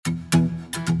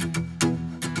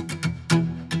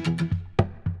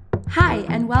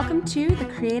and welcome to the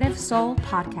Creative Soul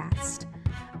Podcast.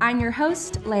 I'm your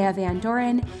host, Leah Van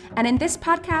Doren, and in this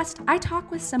podcast, I talk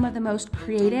with some of the most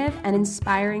creative and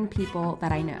inspiring people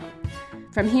that I know.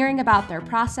 From hearing about their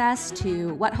process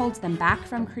to what holds them back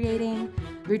from creating,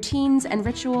 routines and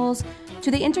rituals, to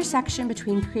the intersection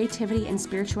between creativity and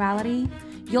spirituality,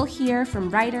 you'll hear from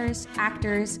writers,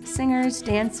 actors, singers,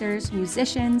 dancers,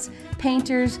 musicians,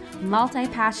 painters,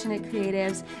 multi-passionate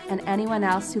creatives, and anyone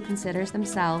else who considers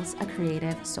themselves a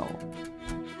creative soul.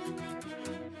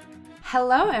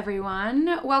 Hello,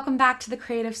 everyone. Welcome back to the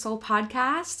Creative Soul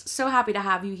Podcast. So happy to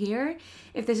have you here.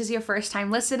 If this is your first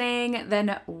time listening,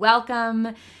 then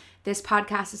welcome. This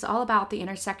podcast is all about the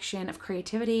intersection of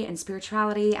creativity and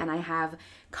spirituality, and I have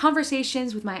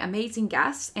conversations with my amazing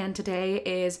guests, and today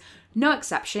is no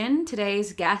exception.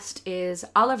 Today's guest is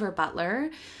Oliver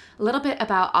Butler. A little bit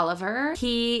about Oliver.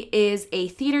 He is a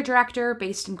theater director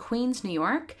based in Queens, New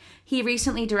York. He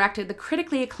recently directed the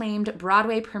critically acclaimed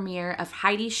Broadway premiere of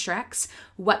Heidi Schreck's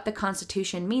What the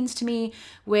Constitution Means to Me,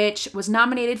 which was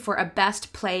nominated for a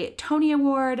Best Play Tony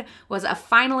Award, was a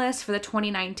finalist for the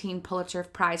 2019 Pulitzer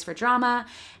Prize for Drama,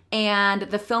 and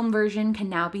the film version can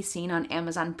now be seen on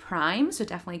Amazon Prime, so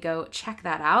definitely go check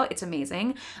that out. It's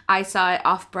amazing. I saw it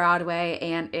off Broadway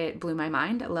and it blew my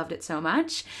mind. I loved it so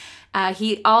much.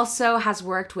 He also has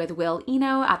worked with Will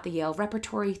Eno at the Yale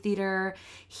Repertory Theater.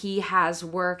 He has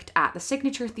worked at the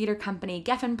signature theater company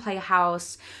Geffen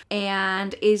Playhouse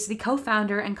and is the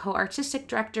co-founder and co-artistic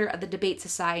director of the Debate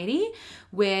Society,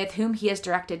 with whom he has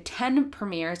directed 10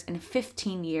 premieres in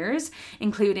 15 years,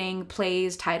 including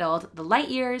plays titled The Light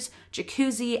Years,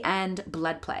 Jacuzzi, and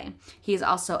Blood Play. He is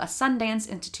also a Sundance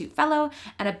Institute Fellow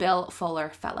and a Bill Fuller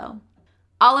Fellow.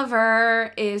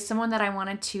 Oliver is someone that I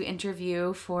wanted to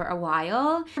interview for a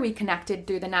while. We connected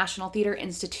through the National Theater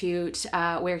Institute,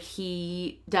 where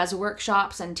he does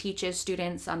workshops and teaches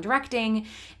students on directing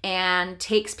and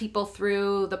takes people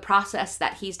through the process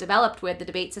that he's developed with the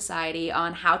Debate Society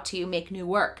on how to make new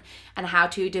work and how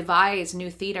to devise new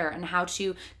theater and how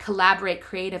to collaborate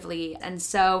creatively. And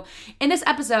so in this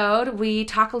episode, we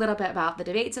talk a little bit about the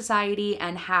Debate Society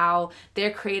and how their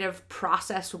creative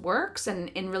process works and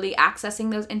in really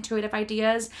accessing those intuitive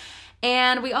ideas.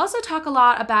 And we also talk a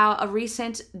lot about a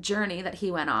recent journey that he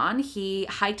went on. He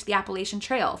hiked the Appalachian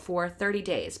Trail for 30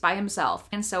 days by himself.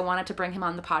 And so wanted to bring him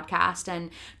on the podcast and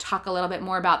talk a little bit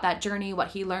more about that journey, what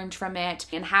he learned from it,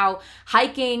 and how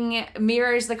hiking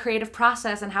mirrors the creative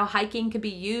process and how hiking could be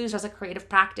used as a creative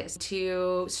practice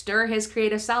to stir his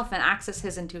creative self and access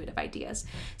his intuitive ideas.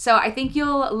 So I think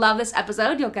you'll love this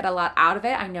episode. You'll get a lot out of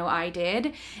it. I know I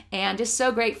did. And just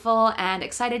so grateful and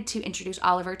excited to introduce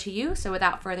Oliver to you. So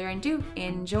without further ado,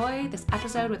 enjoy this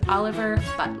episode with Oliver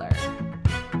Butler.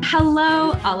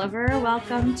 Hello, Oliver.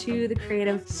 Welcome to the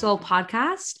Creative Soul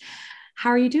Podcast. How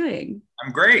are you doing?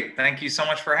 I'm great. Thank you so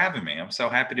much for having me. I'm so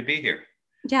happy to be here.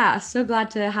 Yeah, so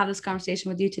glad to have this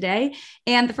conversation with you today.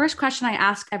 And the first question I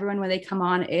ask everyone when they come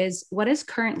on is, what is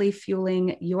currently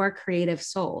fueling your creative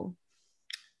soul?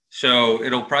 So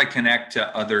it'll probably connect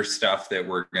to other stuff that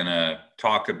we're going to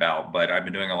talk about, but I've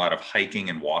been doing a lot of hiking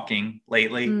and walking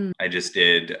lately. I just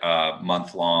did a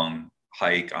month-long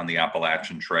hike on the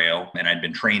Appalachian Trail, and I'd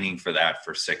been training for that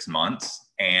for 6 months.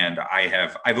 And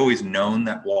I've always known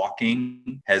that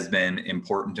walking has been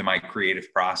important to my creative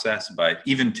process, but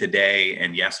even today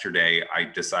and yesterday, I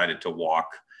decided to walk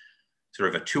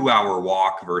sort of a 2-hour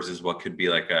walk versus what could be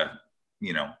like a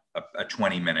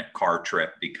 20-minute car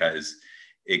trip, because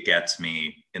it gets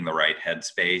me in the right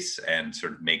headspace and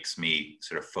sort of makes me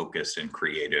sort of focused and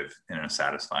creative in a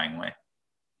satisfying way.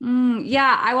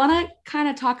 Yeah, I want to kind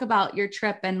of talk about your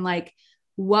trip and like,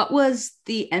 what was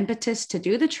the impetus to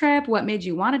do the trip? What made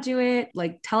you want to do it?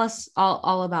 Like, tell us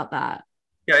all about that.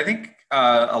 Yeah, I think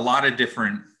a lot of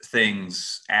different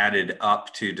things added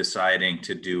up to deciding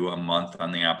to do a month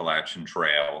on the Appalachian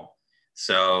Trail.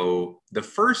 So the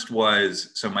first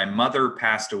was, so my mother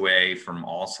passed away from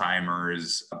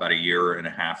Alzheimer's about 1.5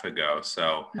 years ago.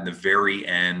 So at the very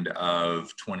end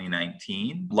of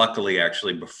 2019, luckily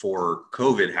actually before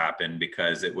COVID happened,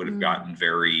 because it would have gotten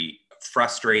very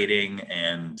frustrating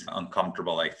and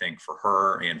uncomfortable, I think, for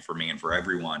her and for me and for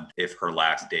everyone if her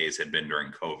last days had been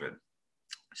during COVID.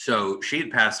 So she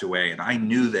had passed away, and I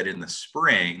knew that in the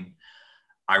spring,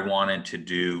 I wanted to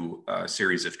do a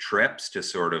series of trips to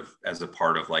sort of as a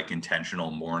part of like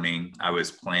intentional mourning. I was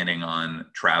planning on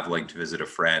traveling to visit a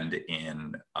friend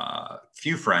a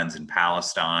few friends in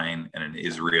Palestine and in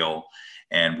Israel.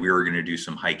 And we were going to do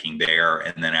some hiking there.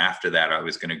 And then after that, I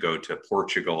was going to go to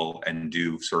Portugal and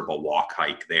do sort of a walk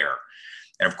hike there.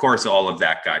 And of course, all of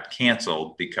that got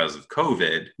canceled because of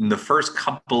COVID. In the first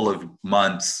couple of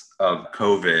months of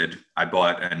COVID, I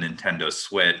bought a Nintendo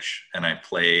Switch and I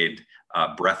played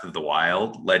Breath of the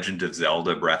Wild, Legend of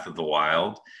Zelda Breath of the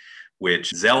Wild,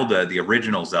 which Zelda, the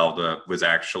original Zelda, was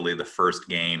actually the first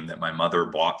game that my mother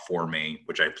bought for me,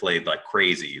 which I played like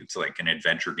crazy. It's like an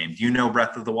adventure game. Do you know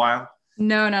Breath of the Wild?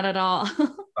 No, not at all.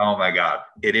 Oh my God.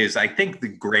 It is, I think, the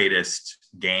greatest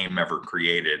game ever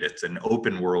created. It's an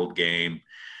open world game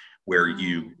where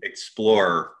you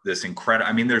explore this incredible,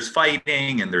 I mean, there's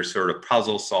fighting and there's sort of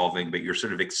puzzle solving, but you're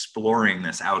sort of exploring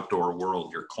this outdoor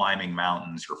world. You're climbing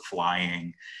mountains, you're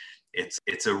flying.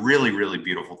 It's a really, really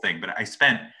beautiful thing. But I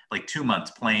spent like 2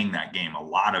 months playing that game, a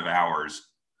lot of hours.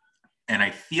 And I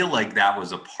feel like that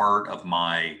was a part of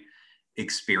my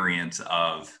experience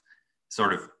of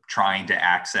sort of trying to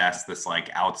access this like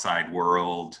outside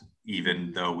world,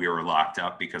 even though we were locked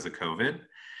up because of COVID.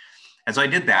 And so I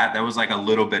did that. That was like a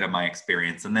little bit of my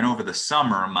experience. And then over the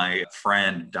summer, my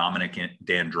friend Dominic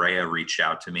D'Andrea reached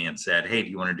out to me and said, hey, do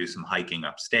you want to do some hiking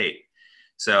upstate?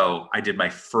 So I did my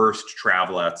first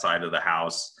travel outside of the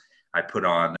house. I put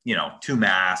on, 2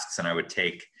 masks and I would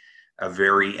take a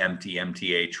very empty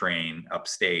MTA train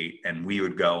upstate and we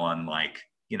would go on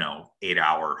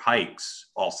 8-hour hikes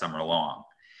all summer long.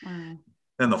 Wow.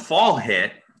 Then the fall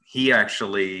hit, he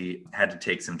actually had to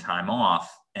take some time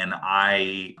off. And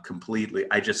I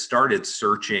just started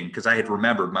searching because I had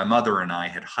remembered my mother and I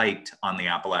had hiked on the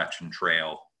Appalachian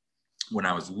Trail when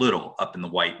I was little up in the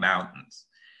White Mountains.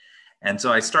 And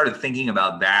so I started thinking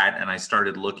about that and I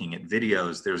started looking at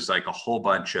videos. There's like a whole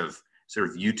bunch of sort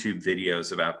of YouTube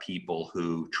videos about people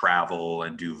who travel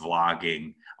and do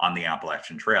vlogging on the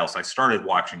Appalachian Trail. So I started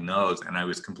watching those and I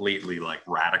was completely like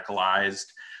radicalized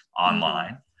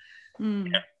online.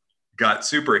 Mm. Got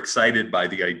super excited by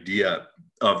the idea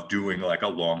of doing like a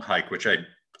long hike, which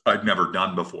I'd never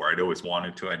done before. I'd always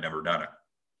wanted to, I'd never done it.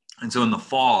 And so in the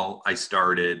fall, I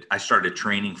started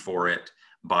training for it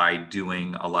by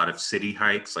doing a lot of city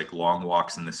hikes, like long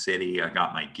walks in the city. I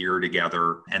got my gear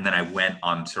together. And then I went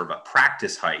on sort of a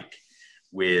practice hike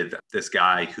with this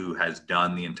guy who has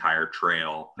done the entire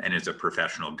trail and is a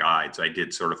professional guide. So I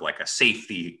did sort of like a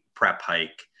safety prep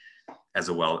hike as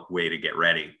a way to get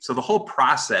ready. So the whole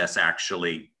process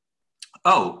actually,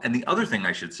 and the other thing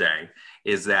I should say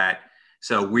is that,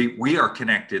 so we are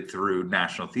connected through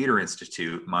National Theater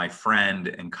Institute. My friend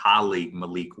and colleague,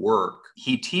 Malik Work,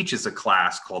 he teaches a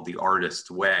class called The Artist's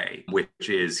Way, which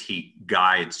is he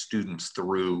guides students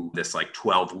through this like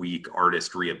 12-week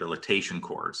artist rehabilitation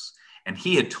course. And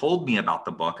he had told me about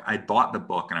the book. I bought the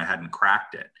book and I hadn't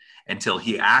cracked it until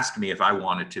he asked me if I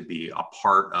wanted to be a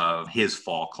part of his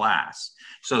fall class.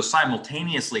 So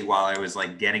simultaneously, while I was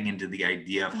like getting into the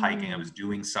idea of hiking, I was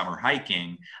doing summer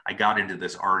hiking, I got into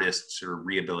this artist sort of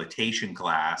rehabilitation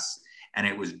class. And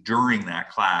it was during that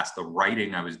class, the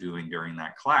writing I was doing during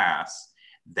that class,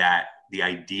 that the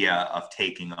idea of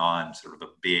taking on sort of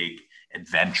a big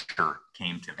adventure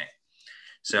came to me.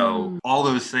 So all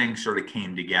those things sort of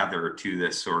came together to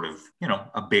this sort of,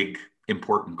 a big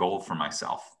important goal for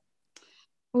myself.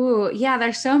 Ooh, yeah,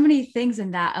 there's so many things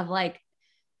in that of like,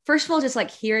 first of all, just like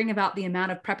hearing about the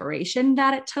amount of preparation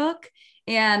that it took.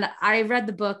 And I read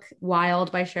the book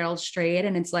Wild by Cheryl Strayed,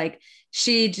 and it's like,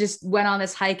 she just went on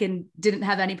this hike and didn't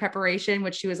have any preparation,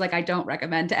 which she was like, I don't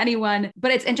recommend to anyone.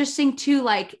 But it's interesting too,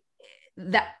 like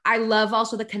that I love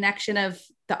also the connection of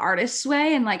The Artist's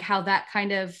Way and like how that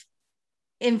kind of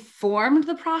informed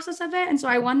the process of it. And so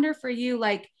I wonder for you,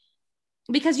 like,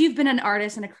 because you've been an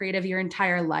artist and a creative your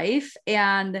entire life,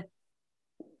 and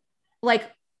like,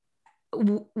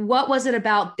 what was it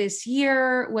about this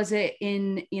year? Was it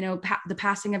in, the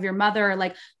passing of your mother?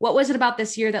 Like, what was it about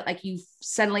this year that like you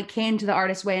suddenly came to The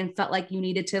Artist's Way and felt like you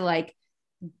needed to like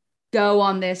go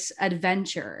on this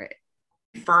adventure?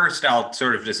 First, I'll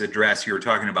sort of just address, you were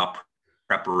talking about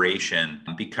preparation,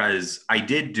 because I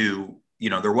did do,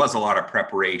 there was a lot of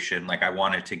preparation. Like I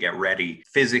wanted to get ready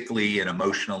physically and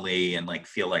emotionally and like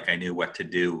feel like I knew what to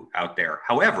do out there.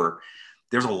 However,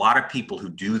 there's a lot of people who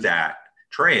do that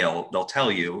trail. They'll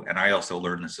tell you, and I also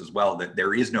learned this as well, that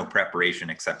there is no preparation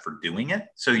except for doing it.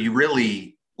 So you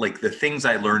really, like the things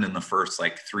I learned in the first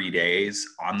like 3 days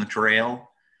on the trail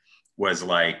was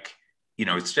like,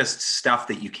 it's just stuff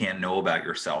that you can't know about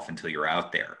yourself until you're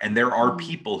out there. And there are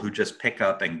people who just pick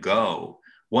up and go.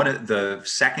 The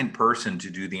second person to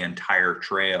do the entire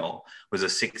trail was a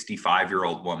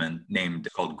 65-year-old woman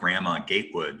called Grandma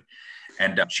Gatewood.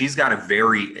 And she's got a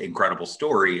very incredible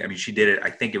story. I mean, she did it, I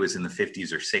think it was in the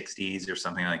 50s or 60s or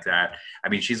something like that. I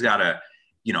mean, she's got a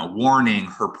warning,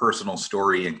 her personal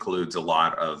story includes a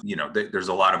lot of, there's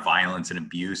a lot of violence and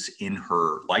abuse in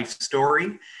her life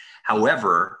story.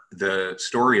 However, the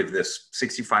story of this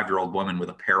 65-year-old woman with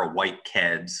a pair of white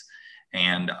Keds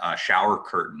and a shower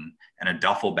curtain and a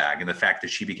duffel bag, and the fact that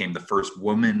she became the first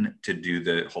woman to do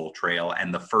the whole trail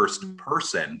and the first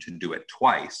person to do it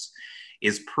twice,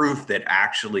 is proof that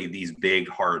actually these big,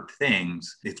 hard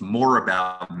things, it's more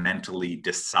about mentally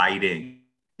deciding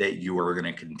that you are going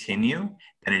to continue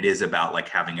than it is about like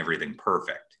having everything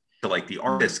perfect. So like the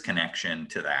artist connection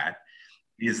to that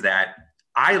is that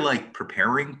I like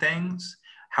preparing things.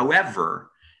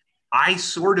 However, I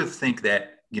sort of think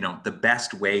that, the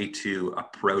best way to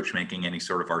approach making any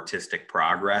sort of artistic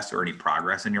progress or any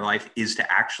progress in your life is to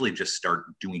actually just start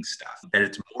doing stuff. That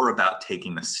it's more about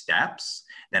taking the steps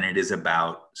than it is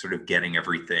about sort of getting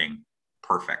everything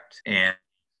perfect. And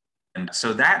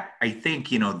so that, I think,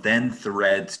 then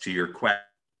threads to your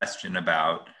question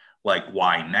about like,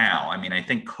 why now? I mean, I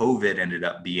think COVID ended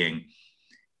up being,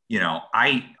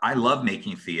 I love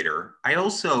making theater. I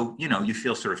also, you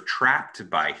feel sort of trapped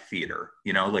by theater,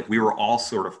 like we were all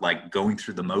sort of like going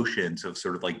through the motions of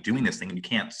sort of like doing this thing, and you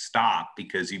can't stop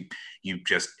because you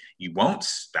won't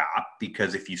stop,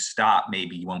 because if you stop,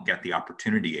 maybe you won't get the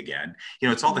opportunity again.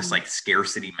 It's all this like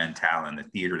scarcity mentality in the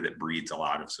theater that breeds a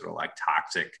lot of sort of like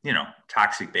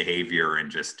toxic behavior, and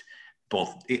just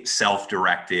both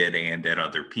self-directed and at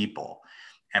other people.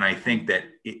 And I think that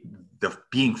the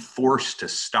being forced to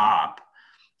stop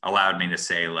allowed me to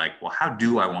say like, well, how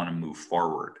do I want to move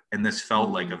forward? And this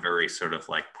felt like a very sort of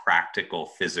like practical,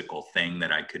 physical thing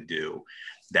that I could do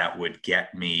that would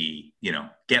get me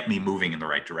moving in the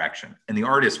right direction. And the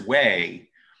Artist Way,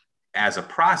 as a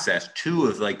process, two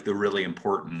of like the really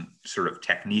important sort of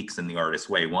techniques in the Artist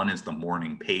Way. One is the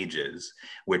morning pages,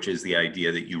 which is the idea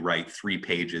that you write 3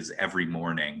 pages every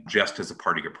morning just as a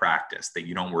part of your practice, that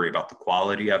you don't worry about the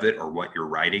quality of it or what you're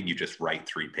writing, you just write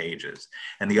 3 pages.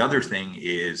 And the other thing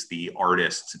is the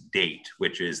artist's date,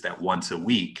 which is that once a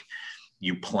week,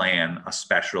 you plan a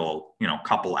special,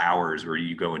 couple hours where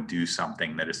you go and do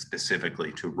something that is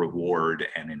specifically to reward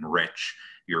and enrich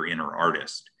your inner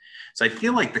artist. So I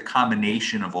feel like the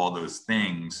combination of all those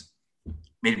things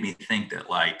made me think that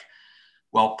like,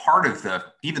 well,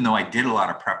 even though I did a lot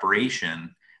of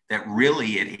preparation, that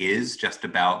really it is just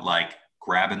about like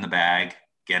grabbing the bag,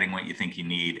 getting what you think you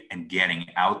need, and getting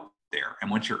out there. And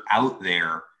once you're out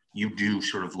there, you do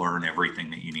sort of learn everything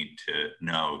that you need to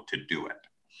know to do it.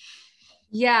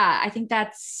 Yeah, I think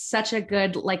that's such a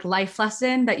good like life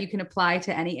lesson that you can apply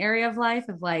to any area of life,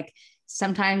 of like,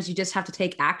 sometimes you just have to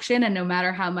take action, and no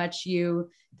matter how much you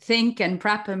think and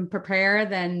prep and prepare,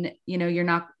 then, you're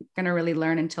not going to really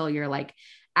learn until you're like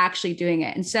actually doing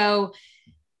it. And so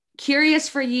curious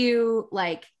for you,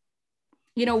 like,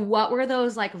 what were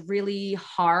those like really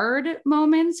hard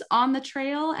moments on the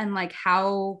trail, and like,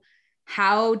 how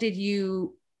did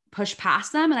you push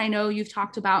past them? And I know you've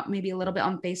talked about maybe a little bit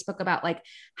on Facebook about like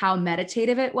how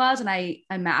meditative it was. And I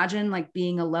imagine like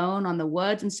being alone on the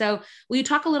woods. And so will you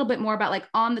talk a little bit more about like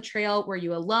on the trail, were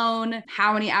you alone?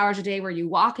 How many hours a day were you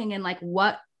walking? And like,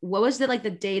 what was the like the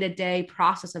day-to-day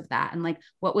process of that? And like,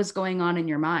 what was going on in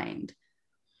your mind?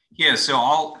 Yeah, so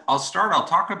I'll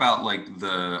talk about like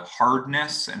the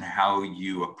hardness and how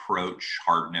you approach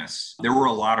hardness. There were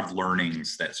a lot of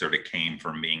learnings that sort of came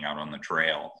from being out on the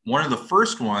trail. One of the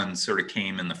first ones sort of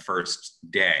came in the first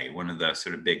day. One of the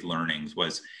sort of big learnings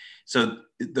was, so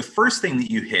the first thing that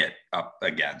you hit up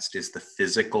against is the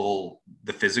physical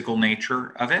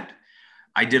nature of it.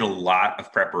 I did a lot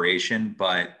of preparation,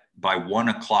 but by 1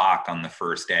 o'clock on the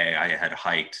first day, I had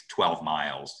hiked 12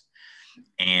 miles.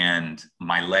 And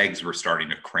my legs were starting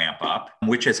to cramp up,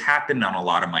 which has happened on a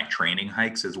lot of my training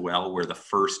hikes as well, where the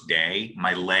first day,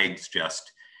 my legs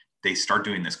they start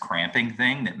doing this cramping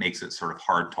thing that makes it sort of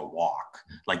hard to walk.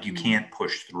 Like you can't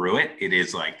push through it. It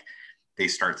is like they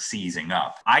start seizing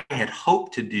up. I had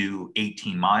hoped to do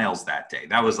 18 miles that day.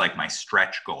 That was like my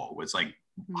stretch goal, was like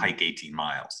hike 18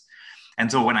 miles.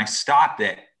 And so when I stopped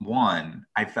at 1,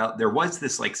 I felt there was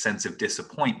this like sense of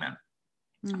disappointment.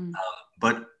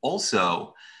 But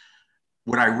also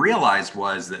what I realized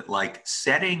was that like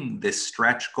setting this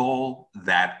stretch goal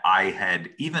that I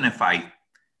had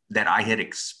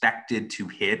expected to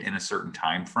hit in a certain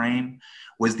time frame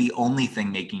was the only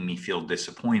thing making me feel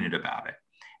disappointed about it.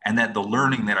 And that the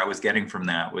learning that I was getting from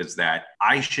that was that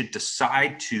I should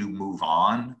decide to move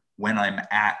on when I'm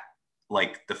at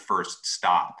like the first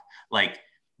stop. Like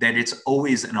that it's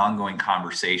always an ongoing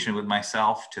conversation with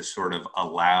myself to sort of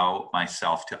allow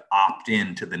myself to opt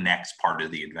into the next part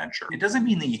of the adventure. It doesn't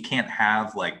mean that you can't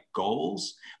have like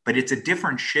goals, but it's a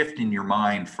different shift in your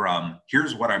mind from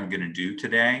here's what I'm going to do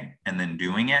today and then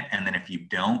doing it. And then if you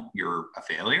don't, you're a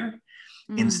failure.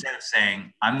 Instead of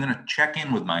saying, I'm going to check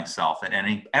in with myself at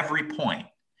every point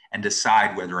and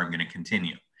decide whether I'm going to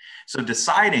continue. So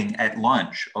deciding at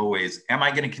lunch always, am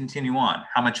I going to continue on?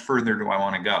 How much further do I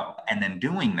want to go? And then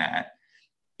doing that,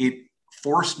 it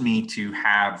forced me to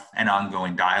have an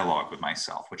ongoing dialogue with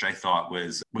myself, which I thought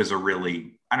was a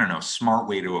really, I don't know, smart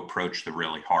way to approach the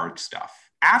really hard stuff.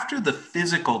 After the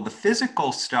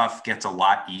physical stuff gets a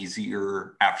lot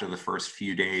easier after the first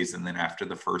few days. And then after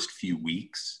the first few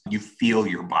weeks, you feel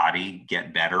your body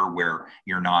get better where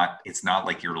it's not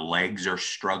like your legs are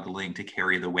struggling to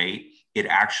carry the weight. It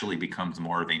actually becomes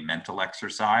more of a mental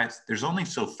exercise. There's only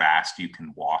so fast you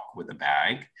can walk with a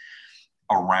bag,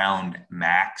 around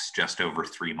max just over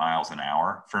 3 miles an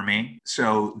hour for me.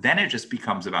 So then it just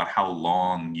becomes about how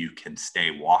long you can stay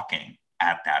walking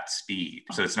at that speed.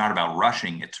 So it's not about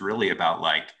rushing. It's really about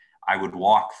like, I would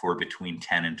walk for between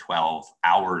 10 and 12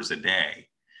 hours a day.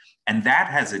 And that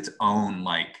has its own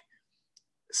like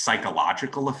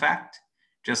psychological effect.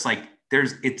 Just like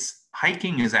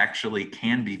hiking is actually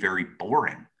can be very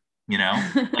boring,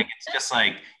 like it's just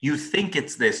like, you think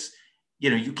it's this,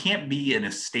 you can't be in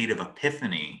a state of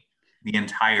epiphany the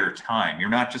entire time. You're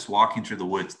not just walking through the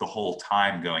woods the whole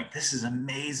time going, this is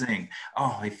amazing.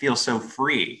 Oh, I feel so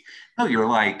free. No, you're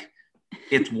like,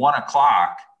 it's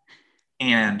 1:00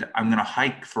 and I'm going to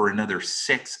hike for another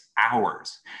 6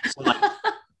 hours. So like,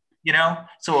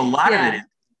 so a lot of it is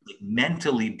like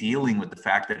mentally dealing with the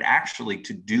fact that actually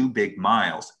to do big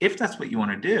miles, if that's what you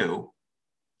want to do,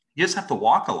 you just have to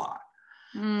walk a lot.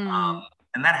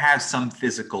 And that has some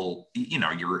physical,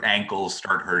 your ankles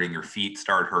start hurting, your feet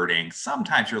start hurting.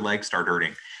 Sometimes your legs start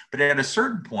hurting. But at a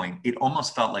certain point, it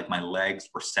almost felt like my legs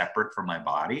were separate from my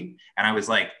body. And I was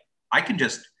like, I can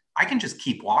just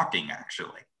keep walking,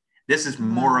 actually. This is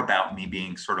more about me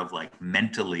being sort of like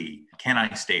can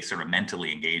I stay sort of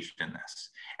mentally engaged in this?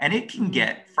 And it can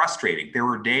get frustrating. There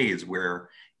were days where,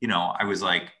 I was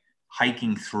like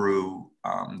hiking through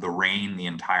the rain the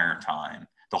entire time.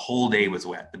 The whole day was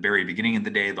wet, the very beginning of the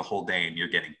day, the whole day, and you're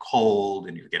getting cold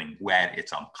and you're getting wet.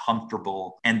 It's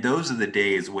uncomfortable. And those are the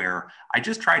days where I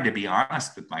just tried to be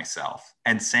honest with myself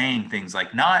and saying things like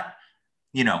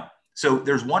so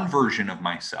there's one version of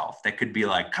myself that could be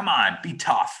like, come on, be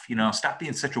tough, stop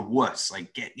being such a wuss,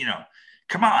 like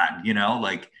come on,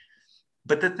 like,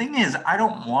 but the thing is, I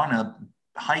don't want to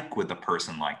hike with a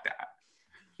person like that,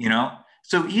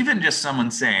 So even just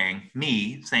someone saying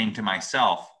to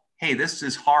myself, hey, this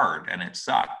is hard and it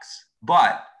sucks,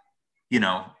 but,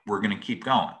 we're going to keep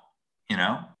going,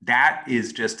 that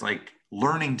is just like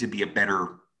learning to be a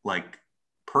better like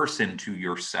person to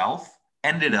yourself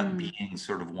ended up being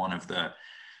sort of one of the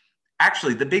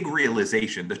big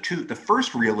realization. The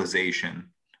first realization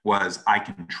was I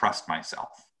can trust myself,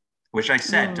 which I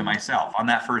said to myself on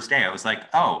that first day. I was like,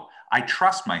 oh, I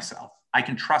trust myself. I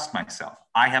can trust myself.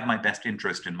 I have my best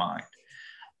interest in mind.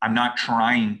 I'm not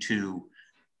trying to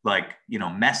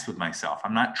mess with myself.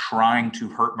 I'm not trying to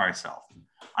hurt myself.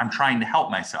 I'm trying to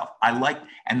help myself.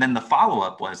 And then the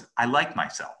follow-up was, I like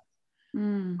myself.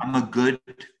 I'm a good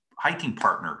hiking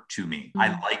partner to me.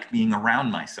 I like being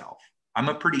around myself. I'm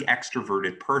a pretty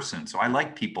extroverted person, so I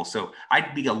like people. So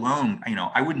I'd be alone.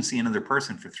 I wouldn't see another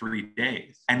person for 3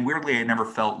 days. And weirdly, I never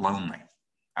felt lonely.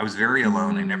 I was very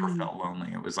alone. I never felt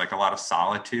lonely. It was like a lot of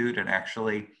solitude. And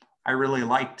actually, I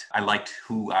liked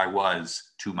who I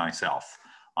was to myself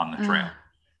on the trail.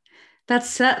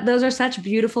 Those are such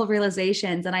beautiful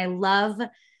realizations. And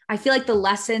I feel like the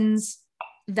lessons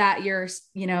that you're,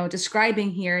 describing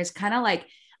here is kind of like,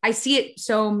 I see it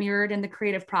so mirrored in the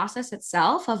creative process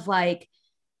itself of like,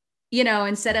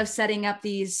 instead of setting up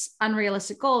these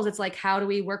unrealistic goals, it's like, how do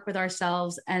we work with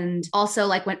ourselves? And also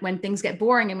like when things get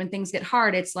boring and when things get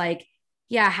hard, it's like,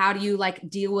 how do you like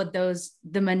deal with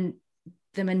the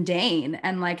mundane?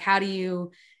 And like, how do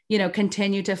you,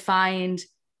 continue to find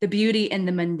the beauty in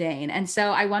the mundane? And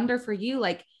so I wonder for you,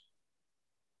 like,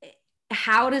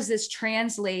 how does this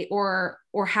translate or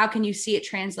how can you see it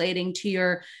translating to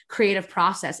your creative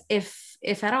process, if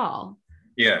at all?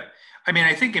 Yeah. I mean,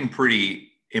 I think in pretty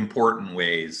important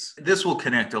ways, this will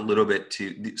connect a little bit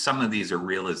to some of these are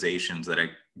realizations that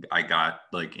I got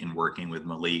like in working with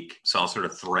Malik. So I'll sort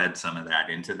of thread some of that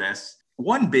into this.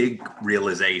 One big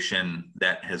realization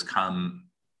that has come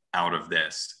out of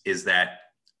this is that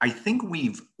I think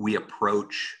we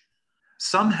approach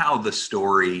somehow the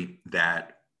story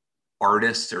that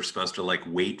artists are supposed to like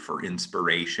wait for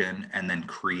inspiration and then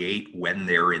create when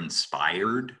they're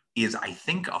inspired is, I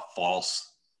think, a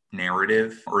false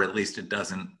narrative, or at least it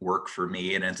doesn't work for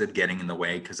me. It ends up getting in the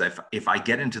way, because if I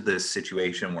get into this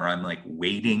situation where I'm like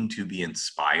waiting to be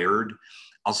inspired,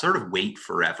 I'll sort of wait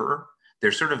forever.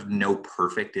 There's sort of no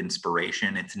perfect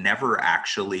inspiration. It's never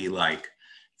actually like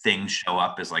things show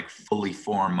up as like fully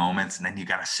formed moments and then you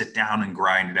got to sit down and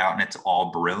grind it out and it's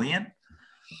all brilliant.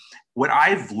 What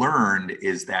I've learned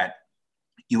is that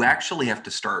you actually have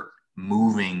to start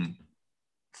moving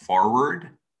forward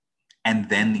and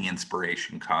then the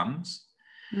inspiration comes.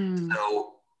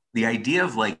 So the idea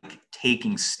of like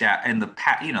taking step, and the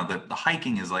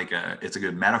hiking is like it's a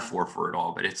good metaphor for it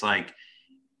all, but it's like,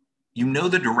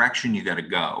 the direction you got to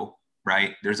go,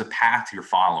 right? There's a path you're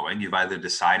following. You've either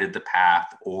decided the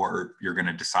path or you're going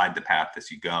to decide the path as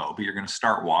you go, but you're going to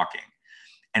start walking.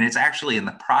 And it's actually in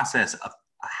the process of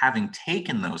having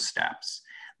taken those steps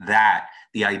that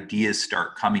the ideas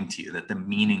start coming to you, that the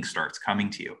meaning starts coming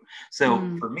to you. So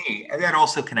for me, and that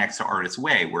also connects to Artist's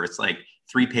Way, where it's like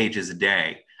 3 pages a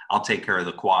day. I'll take care of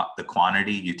the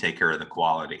quantity, you take care of the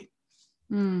quality.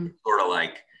 Sort of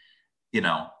like,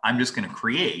 I'm just going to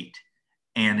create.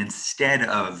 And instead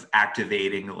of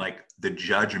activating like the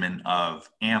judgment of,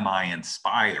 am I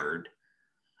inspired?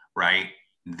 Right?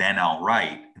 Then I'll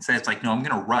write. Instead, it's like, no, I'm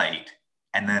going to write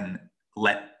and then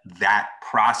let that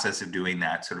process of doing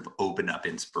that sort of open up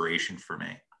inspiration for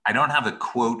me. I don't have a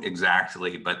quote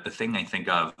exactly, but the thing I think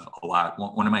of a lot,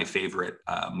 one of my favorite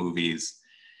movies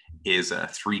is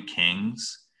Three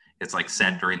Kings. It's like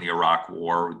set during the Iraq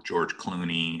War with George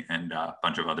Clooney and a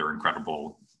bunch of other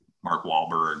incredible, Mark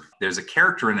Wahlberg. There's a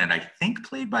character in it, I think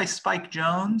played by Spike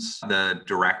Jonze. The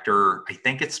director, I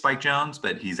think it's Spike Jonze,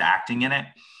 but he's acting in it.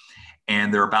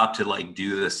 And they're about to like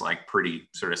do this like pretty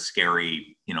sort of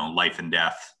scary, life and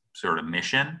death sort of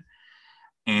mission.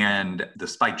 And the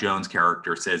Spike Jonze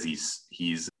character says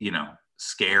he's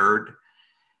scared.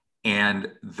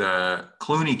 And the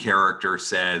Clooney character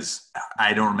says,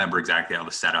 I don't remember exactly how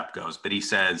the setup goes, but he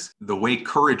says, the way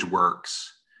courage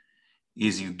works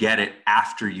is you get it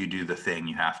after you do the thing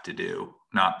you have to do,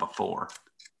 not before.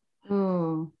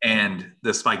 Ooh. And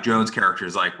the Spike Jonze character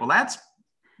is like, well, that's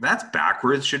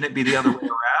backwards. Shouldn't it be the other way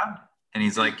around? And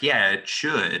he's like, yeah, it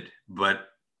should, but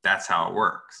that's how it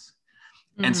works.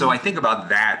 And so I think about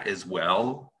that as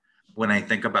well when I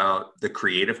think about the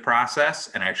creative process,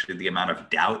 and actually the amount of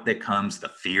doubt that comes, the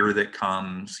fear that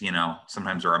comes.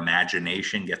 Sometimes our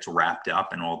imagination gets wrapped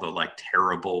up in all the like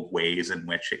terrible ways in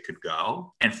which it could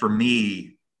go. And for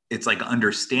me, it's like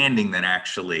understanding that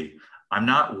actually I'm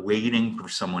not waiting for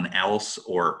someone else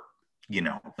or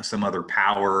some other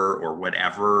power or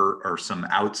whatever, or some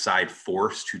outside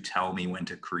force to tell me when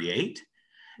to create.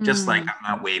 Just like I'm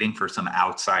not waiting for some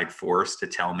outside force to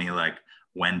tell me like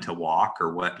when to walk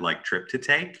or what like trip to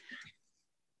take.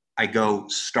 I go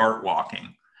start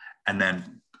walking, and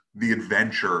then the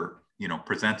adventure,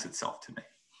 presents itself to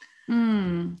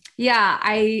me. Yeah,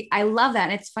 I love that.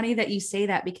 And it's funny that you say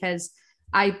that, because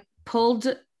I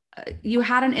pulled, you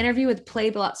had an interview with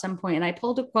Playbill at some point, and I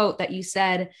pulled a quote that you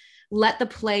said, let the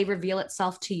play reveal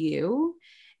itself to you.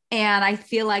 And I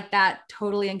feel like that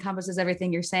totally encompasses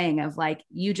everything you're saying, of like,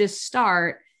 you just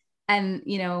start and,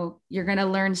 you're going to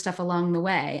learn stuff along the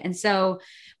way. And so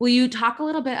will you talk a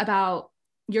little bit about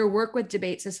your work with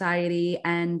Debate Society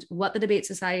and what the Debate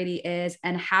Society is,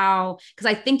 and how, because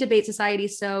I think Debate Society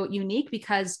is so unique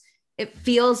because it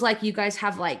feels like you guys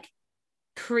have like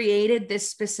created this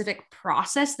specific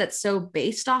process that's so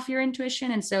based off your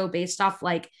intuition and so based off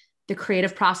like the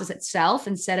creative process itself,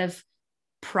 instead of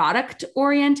product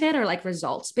oriented or like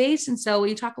results based. And so will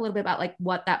you talk a little bit about like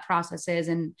what that process is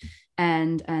and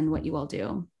what you all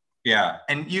do? Yeah.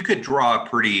 And you could draw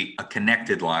a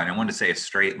connected line. I want to say a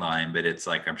straight line, but it's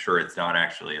like, I'm sure it's not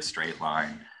actually a straight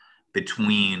line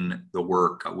between the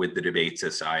work with the Debate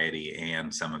Society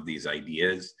and some of these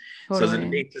ideas. Totally. So the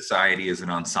Debate Society is an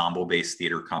ensemble-based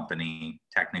theater company,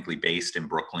 technically based in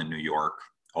Brooklyn, New York,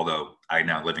 although I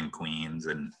now live in Queens,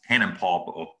 and Hannah and Paul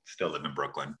both still live in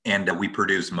Brooklyn. And we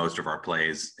produce most of our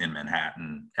plays in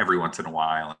Manhattan, every once in a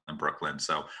while in Brooklyn.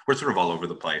 So we're sort of all over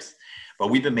the place. But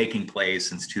we've been making plays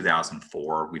since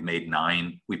 2004.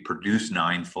 We've produced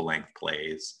 9 full-length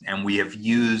plays, and we have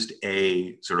used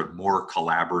a sort of more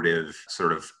collaborative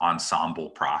sort of ensemble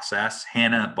process.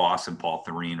 Hannah Boss and Paul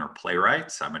Thureen are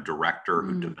playwrights. I'm a director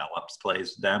who develops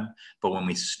plays with them. But when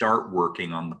we start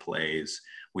working on the plays,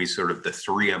 the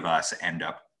 3 of us end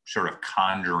up sort of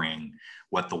conjuring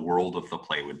what the world of the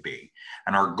play would be.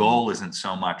 And our goal isn't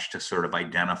so much to sort of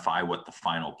identify what the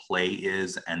final play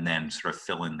is and then sort of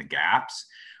fill in the gaps.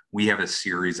 we have a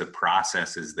series of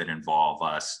processes that involve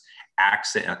us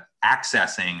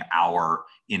accessing our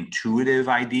intuitive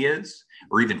ideas,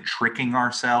 or even tricking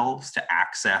ourselves to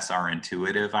access our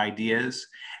intuitive ideas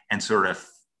and sort of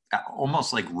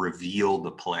almost like reveal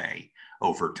the play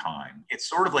over time. It's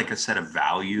sort of like a set of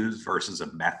values versus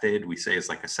a method. We say it's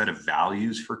like a set of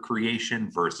values for creation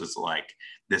versus like,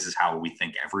 this is how we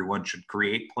think everyone should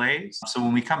create plays. So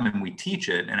when we come and we teach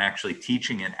it, and actually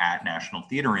teaching it at National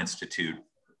Theater Institute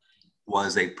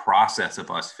was a process of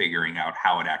us figuring out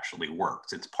how it actually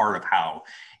works. It's part of how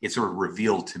it sort of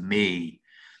revealed to me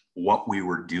what we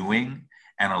were doing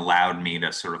and allowed me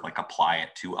to sort of like apply it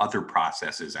to other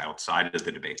processes outside of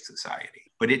the debate society.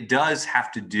 But it does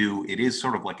have to do, it is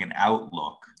sort of like an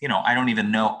outlook. You know, I don't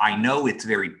even know, I know it's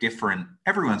very different.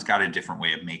 Everyone's got a different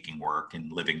way of making work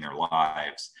and living their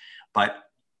lives, but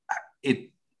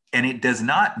it does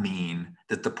not mean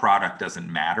that the product doesn't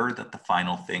matter, that the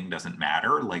final thing doesn't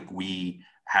matter. Like, we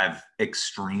have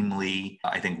extremely,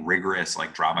 I think, rigorous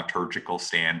like dramaturgical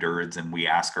standards, and we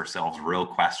ask ourselves real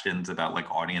questions about like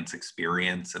audience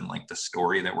experience and like the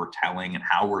story that we're telling and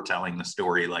how we're telling the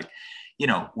story. Like, you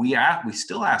know, we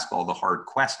still ask all the hard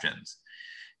questions.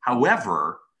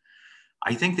 However,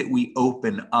 I think that we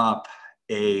open up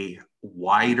a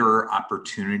wider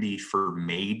opportunity for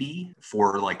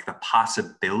like the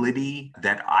possibility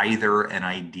that either an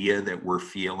idea that we're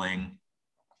feeling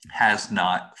has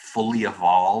not fully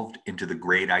evolved into the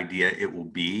great idea it will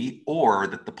be, or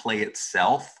that the play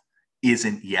itself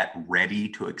isn't yet ready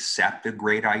to accept a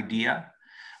great idea.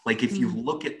 Like, if you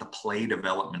look at the play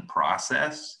development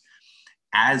process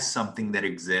as something that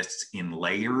exists in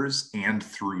layers and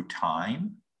through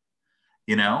time,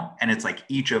 you know, and it's like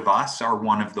each of us are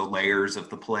one of the layers of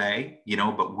the play, you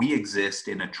know, but we exist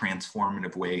in a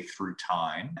transformative way through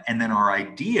time. And then our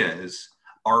ideas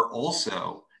are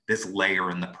also this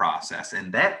layer in the process,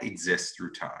 and that exists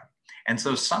through time. And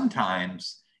so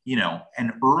sometimes, you know,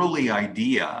 an early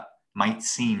idea might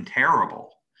seem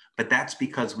terrible, but that's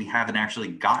because we haven't actually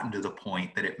gotten to the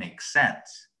point that it makes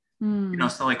sense. You know,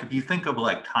 so like if you think of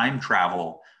like time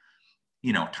travel,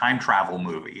 you know, time travel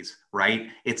movies, right?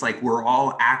 It's like we're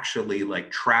all actually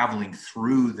like traveling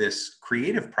through this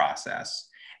creative process.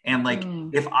 And like,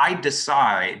 if I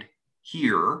decide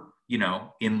here, you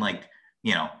know, in like,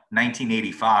 you know,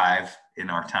 1985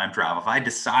 in our time travel, if I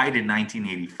decide in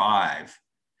 1985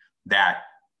 that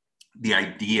the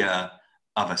idea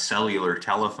of a cellular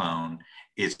telephone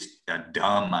is a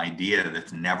dumb idea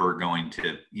that's never going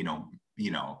to,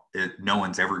 no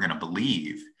one's ever going to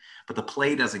believe, but the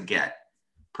play doesn't get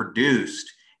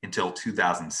produced until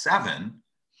 2007,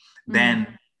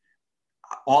 then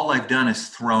all I've done is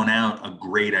thrown out a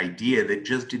great idea that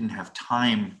just didn't have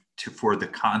time for the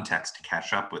context to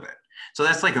catch up with it. So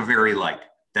that's like a very like,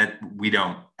 that we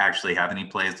don't actually have any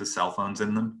plays with cell phones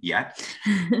in them yet.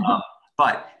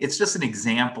 But it's just an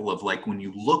example of like, when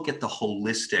you look at the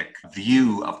holistic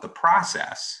view of the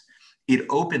process, it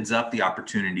opens up the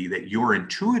opportunity that your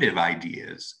intuitive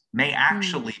ideas may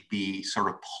actually be sort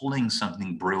of pulling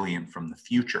something brilliant from the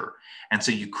future. And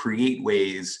so you create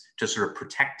ways to sort of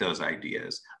protect those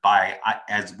ideas by,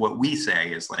 as what we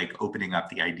say is like opening up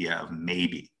the idea of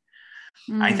maybe.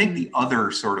 I think the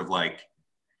other sort of like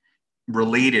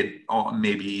related, or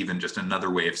maybe even just another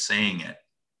way of saying it,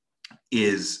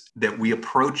 is that we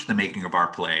approach the making of our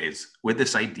plays with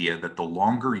this idea that the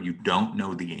longer you don't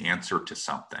know the answer to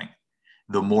something,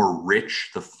 the more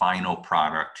rich the final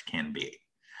product can be.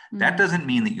 That doesn't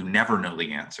mean that you never know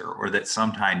the answer, or that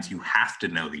sometimes you have to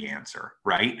know the answer,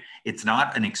 right? It's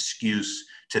not an excuse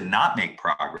to not make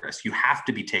progress. You have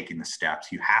to be taking the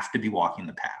steps. You have to be walking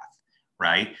the path,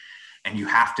 right? And you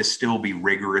have to still be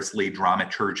rigorously,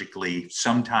 dramaturgically,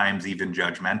 sometimes even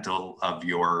judgmental of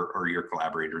your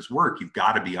collaborators' work. You've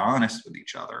got to be honest with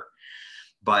each other.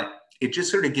 But it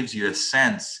just sort of gives you a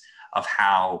sense of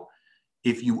how,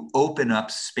 if you open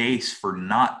up space for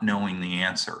not knowing the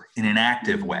answer in an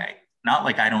active way, not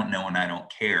like I don't know and I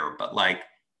don't care, but like,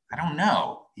 I don't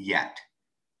know yet.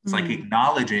 It's like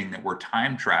acknowledging that we're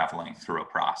time traveling through a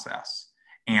process,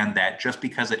 and that just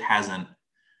because it hasn't,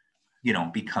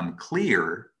 become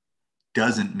clear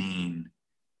doesn't mean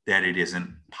that it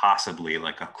isn't possibly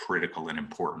like a critical and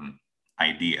important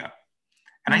idea.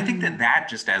 And I think that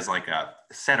just as like a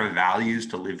set of values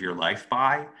to live your life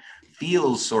by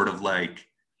feels sort of like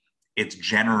it's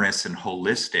generous and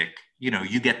holistic.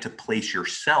 You get to place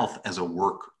yourself as a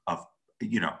work of,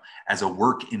 as a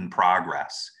work in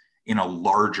progress in a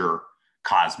larger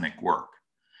cosmic work.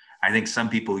 I think some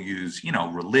people use,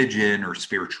 religion or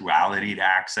spirituality to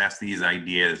access these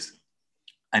ideas.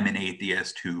 I'm an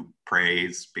atheist who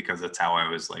prays because that's how I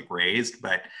was like raised,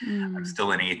 but I'm Mm.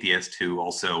 still an atheist who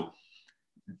also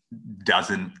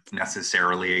doesn't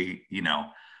necessarily,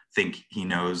 think he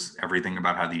knows everything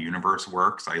about how the universe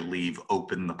works. I leave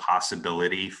open the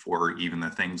possibility for even the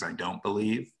things I don't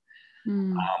believe.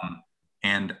 Mm.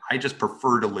 And I just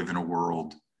prefer to live in a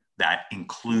world that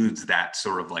includes that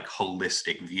sort of like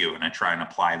holistic view. And I try and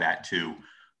apply that to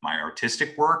my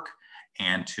artistic work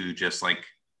and to just like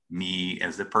me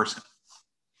as a person.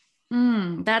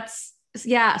 That's,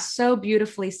 yeah, so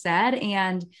beautifully said.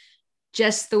 And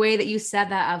just the way that you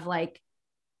said that of like,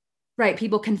 right,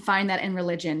 people can find that in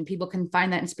religion, people can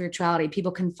find that in spirituality,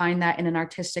 people can find that in an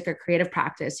artistic or creative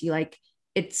practice. You like,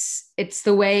 it's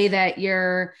the way that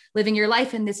you're living your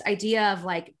life, and this idea of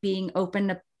like being open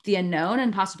to the unknown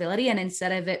and possibility, and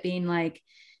instead of it being like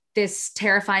this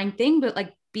terrifying thing, but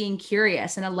like being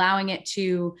curious and allowing it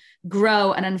to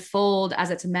grow and unfold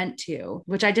as it's meant to,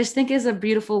 which I just think is a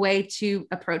beautiful way to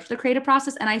approach the creative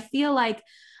process. And I feel like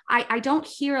I don't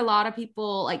hear a lot of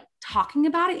people like talking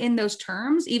about it in those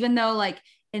terms, even though like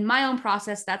in my own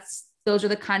process, those are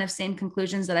the kind of same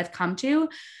conclusions that I've come to.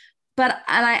 But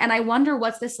and I wonder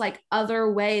what's this like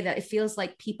other way that it feels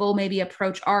like people maybe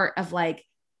approach art of like,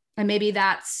 and maybe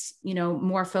that's,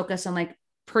 more focused on like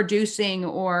producing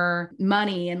or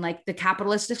money and like the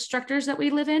capitalistic structures that we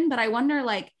live in. But I wonder,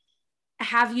 like,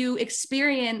 have you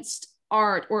experienced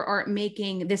art or art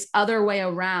making this other way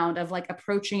around of like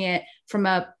approaching it from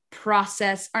a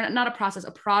process, or not a process,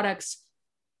 a product's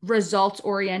results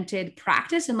oriented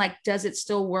practice, and like does it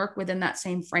still work within that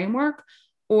same framework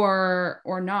or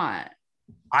not?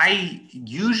 I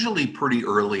usually pretty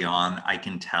early on, I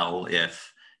can tell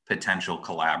if potential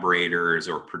collaborators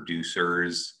or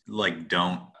producers like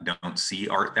don't see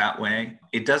art that way.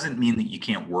 It doesn't mean that you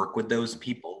can't work with those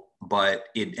people, but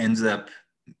it ends up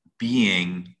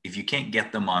being, if you can't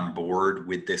get them on board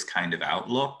with this kind of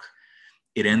outlook,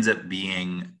 it ends up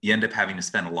being, you end up having to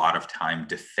spend a lot of time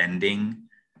defending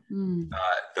Mm.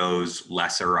 those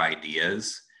lesser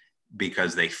ideas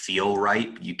because they feel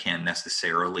right. You can't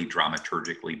necessarily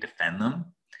dramaturgically defend them.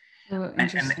 So And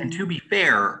to interesting. be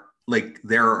fair, like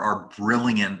there are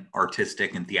brilliant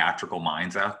artistic and theatrical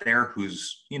minds out there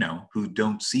who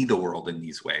don't see the world in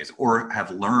these ways or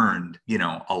have learned,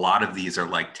 a lot of these are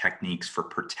like techniques for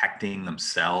protecting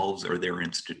themselves or their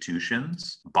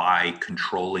institutions by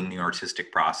controlling the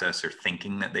artistic process or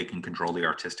thinking that they can control the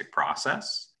artistic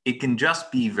process. It can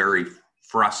just be very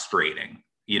frustrating.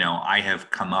 I have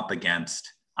come up against,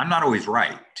 I'm not always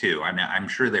right too. I mean, I'm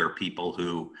sure there are people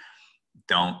who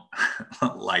don't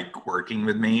like working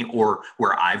with me, or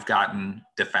where I've gotten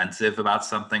defensive about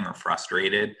something or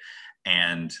frustrated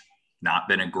and not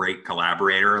been a great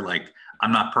collaborator. Like,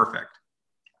 I'm not perfect.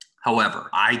 However,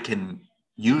 I can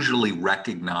usually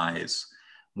recognize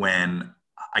when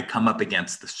I come up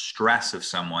against the stress of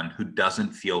someone who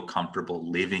doesn't feel comfortable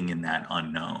living in that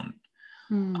unknown.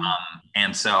 Mm.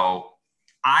 And so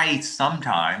I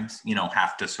sometimes,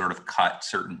 have to sort of cut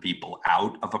certain people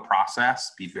out of a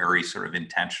process, be very sort of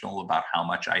intentional about how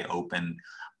much I open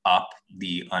up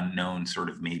the unknown sort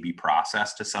of maybe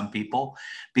process to some people,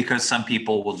 because some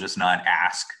people will just not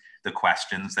ask the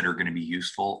questions that are going to be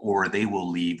useful, or they will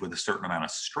leave with a certain amount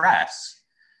of stress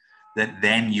that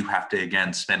then you have to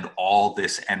again spend all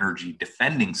this energy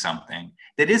defending something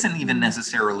that isn't even Mm.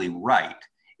 necessarily right.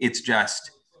 It's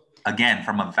just, again,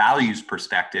 from a values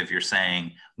perspective, you're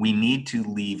saying we need to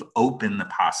leave open the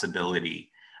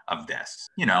possibility of this.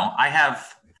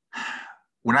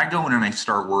 When I go in and I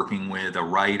start working with a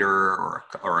writer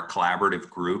or a collaborative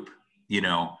group,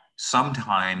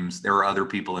 sometimes there are other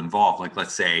people involved, like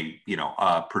let's say,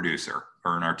 a producer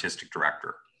or an artistic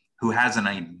director who has an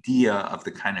idea of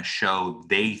the kind of show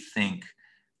they think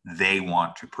they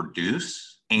want to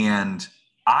produce. And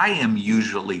I am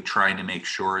usually trying to make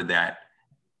sure that,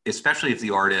 especially if the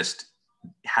artist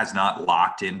has not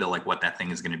locked into like what that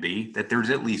thing is going to be, that there's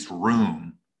at least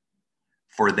room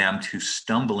for them to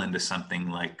stumble into something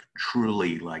like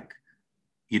truly like,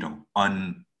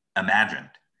 unimagined.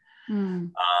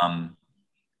 Mm. Um,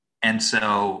 and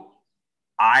so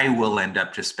I will end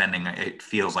up just spending, it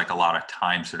feels like a lot of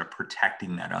time sort of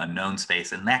protecting that unknown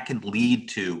space. And that can lead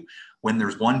to, when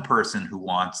there's one person who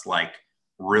wants like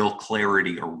real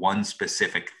clarity or one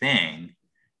specific thing,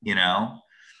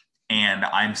 and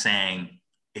I'm saying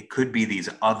it could be these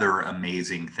other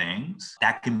amazing things,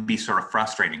 that can be sort of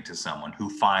frustrating to someone who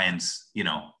finds,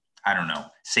 I don't know,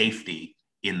 safety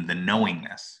in the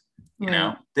knowingness.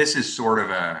 Right. This is sort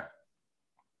of I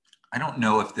don't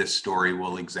know if this story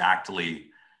will exactly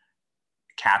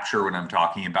capture what I'm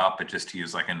talking about, but just to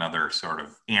use like another sort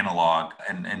of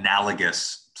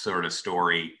analogous sort of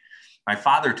story. My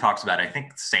father talks about, I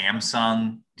think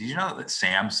Samsung. Did you know that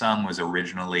Samsung was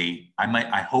originally,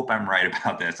 I hope I'm right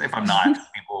about this. If I'm not,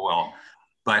 people will,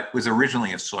 but was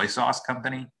originally a soy sauce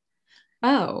company.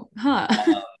 Oh, huh.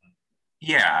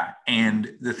 Yeah.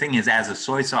 And the thing is, as a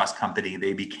soy sauce company,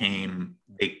 they became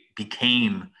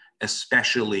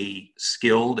especially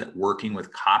skilled at working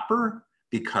with copper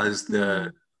because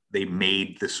they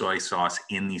made the soy sauce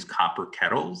in these copper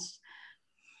kettles.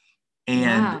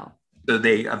 And Wow. so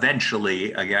they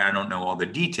eventually, again, I don't know all the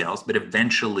details, but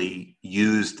eventually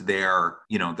used their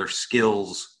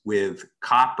skills with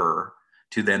copper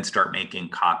to then start making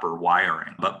copper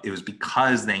wiring. But it was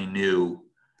because they knew,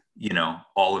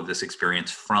 all of this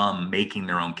experience from making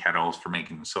their own kettles for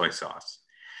making the soy sauce.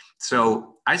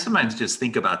 So I sometimes just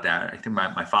think about that. I think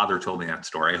my father told me that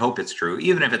story. I hope it's true,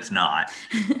 even if it's not.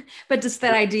 But just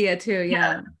that idea too.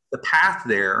 Yeah. The path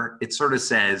there, it sort of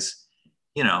says,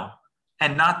 you know,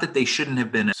 and not that they shouldn't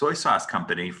have been a soy sauce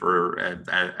company for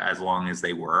as long as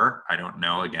they were. I don't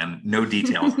know. Again, no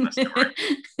details in the story.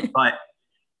 But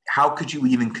how could you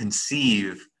even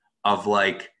conceive of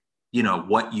what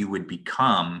you would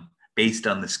become based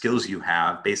on the skills you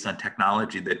have, based on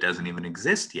technology that doesn't even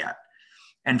exist yet?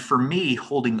 And for me,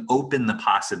 holding open the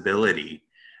possibility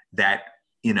that,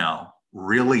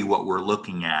 really what we're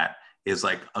looking at is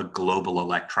like a global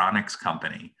electronics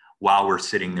company while we're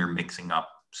sitting there mixing up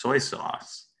soy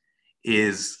sauce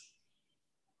is,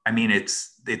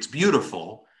 it's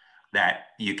beautiful that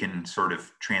you can sort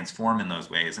of transform in those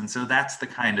ways. And so that's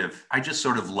I just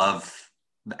sort of love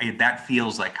that.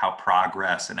 Feels like how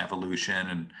progress and evolution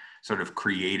and sort of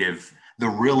the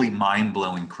really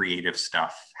mind-blowing creative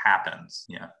stuff happens.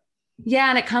 Yeah. Yeah.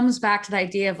 And it comes back to the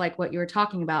idea of like what you were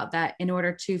talking about, that in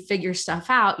order to figure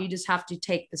stuff out, you just have to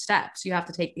take the steps. You have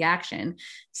to take the action.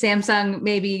 Samsung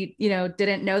maybe,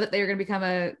 didn't know that they were going to become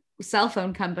a cell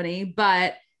phone company,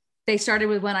 but they started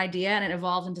with one idea and it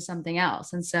evolved into something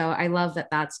else. And so I love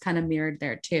that that's kind of mirrored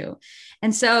there too.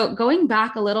 And so going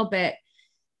back a little bit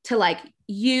to like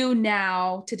you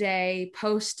now today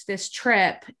post this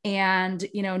trip, and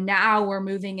now we're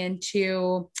moving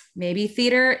into maybe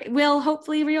theater will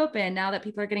hopefully reopen now that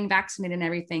people are getting vaccinated and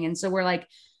everything. And so we're like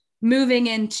moving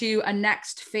into a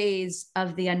next phase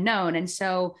of the unknown. And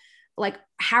so like,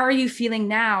 how are you feeling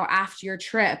now after your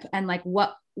trip? And like,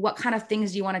 what kind of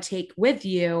things do you want to take with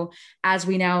you as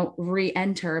we now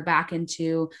re-enter back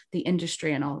into the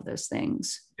industry and all of those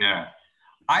things? Yeah.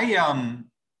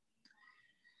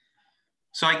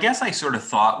 So I guess I sort of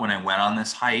thought when I went on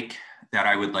this hike that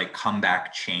I would like come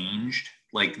back changed,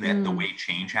 like that the way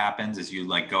change happens is you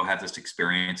like go have this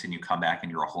experience and you come back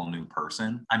and you're a whole new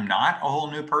person. I'm not a whole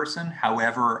new person.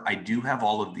 However, I do have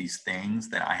all of these things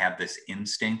that I have this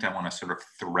instinct. I want to sort of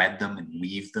thread them and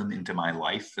weave them into my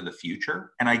life for the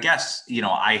future. And I guess,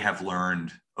 I have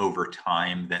learned over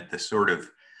time that the sort of,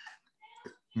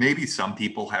 maybe some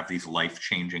people have these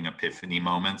life-changing epiphany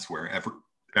moments where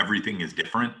everything is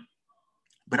different.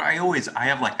 But I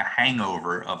have like a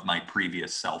hangover of my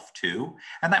previous self too.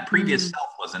 And that previous self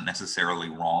wasn't necessarily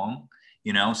wrong,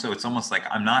 so it's almost like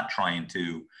I'm not trying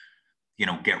to,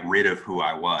 get rid of who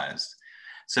I was.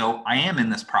 So I am in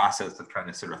this process of trying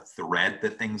to sort of thread the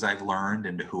things I've learned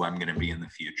into who I'm going to be in the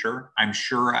future. I'm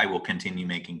sure I will continue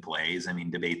making plays. I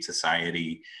mean, Debate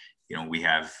Society, we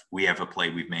have a play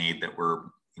we've made that we're,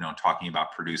 talking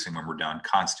about producing when we're done.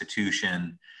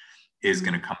 Constitution is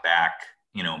going to come back,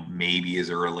 maybe as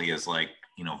early as like,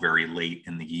 very late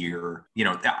in the year.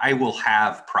 I will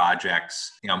have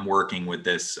projects. I'm working with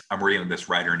this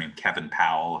writer named Kevin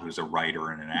Powell, who's a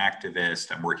writer and an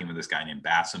activist. I'm working with this guy named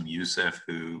Bassem Youssef,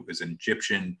 who is an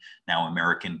Egyptian, now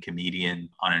American comedian,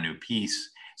 on a new piece.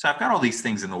 So I've got all these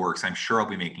things in the works. I'm sure I'll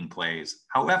be making plays.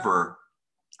 However,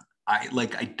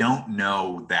 I don't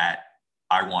know that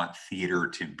I want theater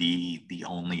to be the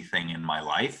only thing in my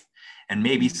life. And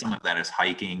maybe some of that is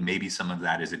hiking. Maybe some of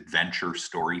that is adventure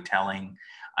storytelling.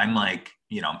 I'm like,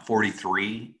 I'm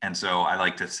 43. And so I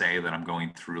like to say that I'm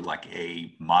going through like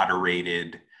a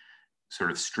moderated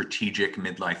sort of strategic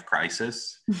midlife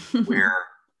crisis where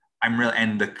I'm really,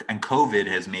 and COVID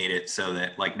has made it so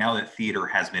that like now that theater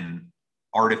has been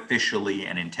artificially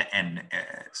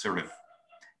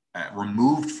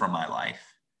removed from my life,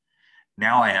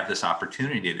 now I have this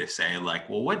opportunity to say like,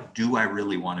 well, what do I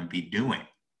really want to be doing?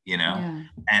 Yeah.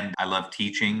 And I love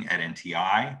teaching at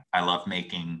NTI. I love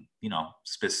making,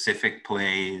 specific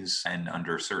plays, and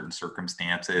under certain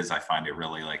circumstances, I find it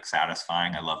really like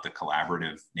satisfying. I love the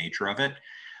collaborative nature of it,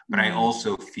 but I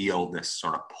also feel this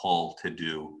sort of pull to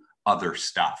do other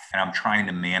stuff. And I'm trying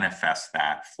to manifest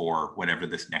that for whatever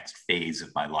this next phase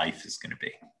of my life is going to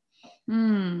be.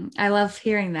 I love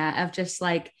hearing that, of just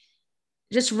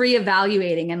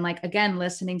reevaluating and like, again,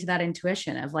 listening to that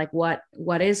intuition of like what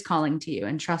is calling to you,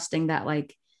 and trusting that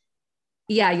like,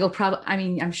 yeah, you'll probably, I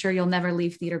mean, I'm sure you'll never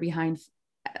leave theater behind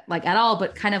like at all,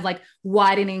 but kind of like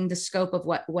widening the scope of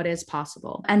what is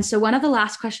possible. And so one of the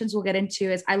last questions we'll get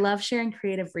into is, I love sharing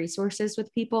creative resources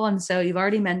with people. And so you've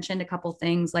already mentioned a couple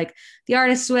things like The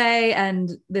Artist's Way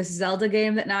and this Zelda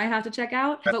game that now I have to check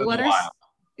out. Breath But of the what are Wild.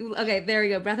 okay, there we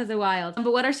go, Breath of the Wild.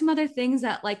 But what are some other things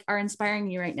that like are inspiring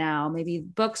you right now? Maybe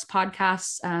books,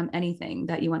 podcasts, anything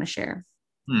that you want to share?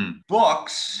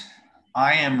 Books.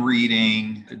 I am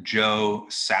reading Joe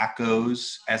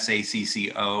Sacco's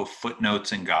Sacco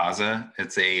Footnotes in Gaza.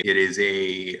 It is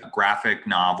a graphic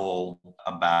novel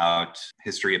about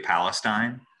history of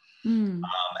Palestine. Mm.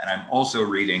 And I'm also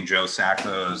reading Joe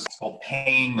Sacco's, it's called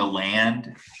Paying the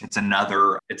Land. It's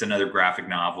another graphic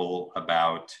novel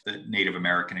about the Native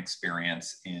American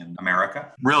experience in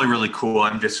America. Really, really cool.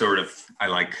 I'm just I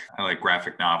like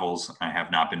graphic novels. I have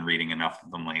not been reading enough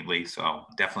of them lately, so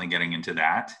definitely getting into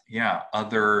that. Yeah,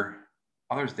 other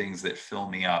things that fill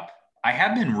me up. I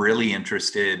have been really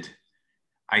interested.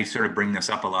 I sort of bring this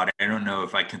up a lot. I don't know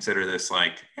if I consider this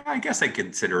I guess I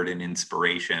consider it an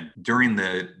inspiration. During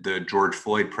the George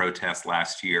Floyd protest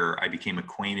last year, I became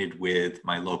acquainted with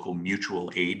my local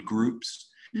mutual aid groups,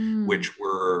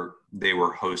 they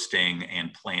were hosting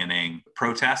and planning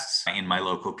protests in my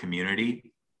local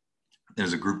community.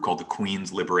 There's a group called the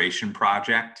Queens Liberation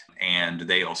Project, and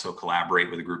they also collaborate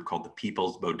with a group called the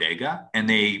People's Bodega. And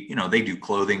they do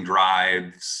clothing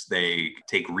drives, they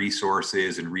take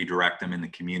resources and redirect them in the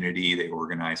community, they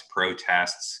organize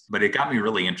protests. But it got me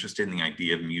really interested in the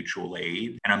idea of mutual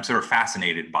aid, and I'm sort of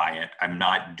fascinated by it. I'm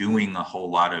not doing a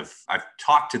whole lot I've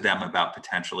talked to them about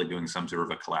potentially doing some sort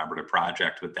of a collaborative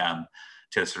project with them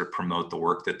to sort of promote the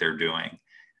work that they're doing.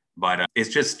 But it's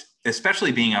just,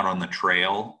 especially being out on the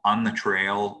trail,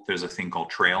 there's a thing called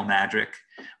trail magic,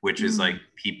 which is like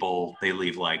people, they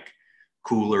leave like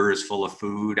coolers full of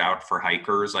food out for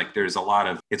hikers. Like there's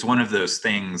it's one of those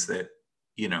things that,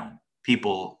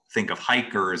 people think of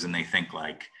hikers and they think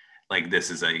like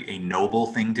this is a noble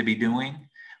thing to be doing.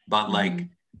 But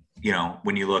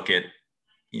when you look at,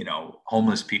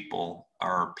 homeless people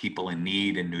or people in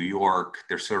need in New York,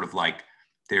 they're sort of like,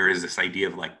 there is this idea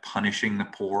of like punishing the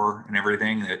poor and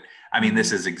everything that,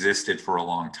 this has existed for a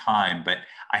long time, but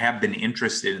I have been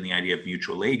interested in the idea of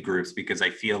mutual aid groups because I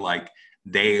feel like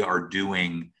they are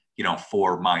doing,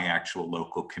 for my actual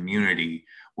local community,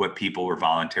 what people were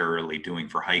voluntarily doing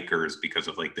for hikers because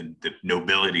of like the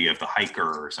nobility of the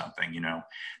hiker or something,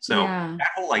 So that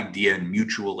whole idea in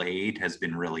mutual aid has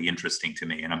been really interesting to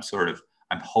me. And I'm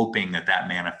hoping that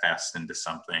manifests into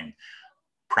something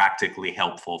practically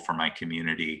helpful for my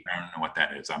community. I don't know what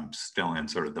that is. I'm still in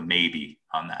sort of the maybe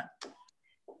on that.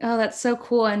 Oh, that's so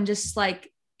cool. And just like,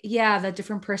 yeah, the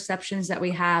different perceptions that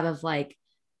we have of like,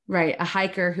 right, a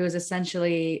hiker who is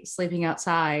essentially sleeping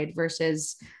outside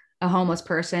versus a homeless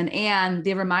person. And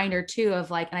the reminder too of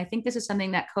like, and I think this is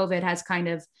something that COVID has kind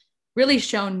of really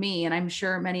shown me, and I'm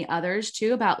sure many others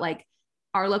too, about like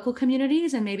our local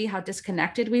communities and maybe how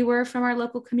disconnected we were from our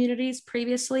local communities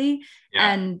previously.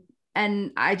 Yeah.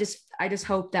 And I just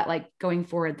hope that like going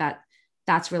forward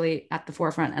that's really at the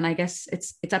forefront. And I guess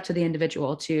it's up to the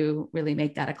individual to really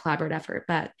make that a collaborative effort.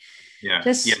 But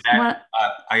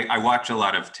I watch a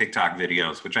lot of TikTok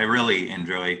videos, which I really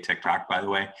enjoy TikTok, by the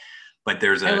way. But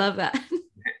I love that.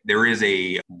 There is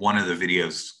one of the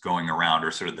videos going around,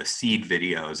 or sort of the seed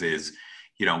videos is,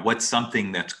 what's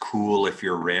something that's cool if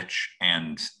you're rich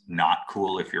and not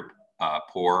cool if you're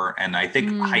poor. And I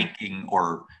think hiking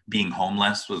or being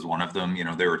homeless was one of them.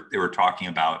 They were talking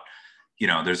about,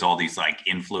 there's all these like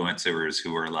influencers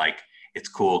who are like, it's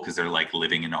cool because they're like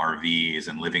living in RVs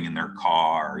and living in their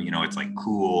car, it's like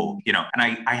cool,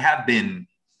 and I have been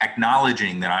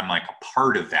acknowledging that I'm like a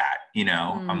part of that,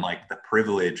 I'm like the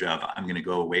privilege of, I'm going to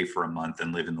go away for a month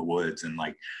and live in the woods and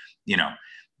like,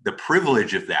 the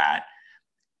privilege of that.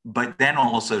 But then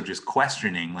also just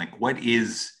questioning like,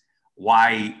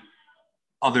 why,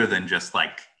 other than just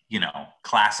like,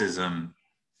 classism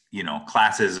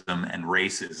and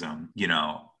racism,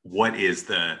 what is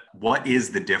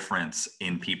the difference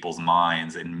in people's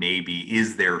minds? And maybe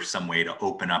is there some way to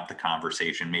open up the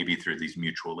conversation, maybe through these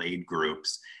mutual aid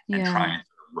groups, and try and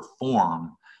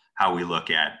reform how we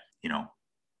look at,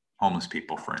 homeless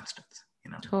people, for instance.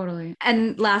 you know. Totally.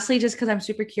 And lastly, just because I'm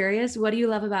super curious, what do you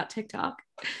love about TikTok?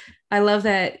 I love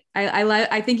that.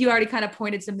 I think you already kind of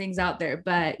pointed some things out there,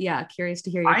 but yeah, curious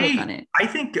to hear your take on it. I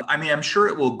think, I mean, I'm sure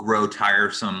it will grow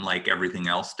tiresome like everything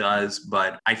else does,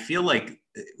 but I feel like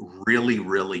really,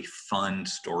 really fun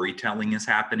storytelling is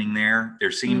happening there.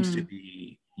 There seems to Mm.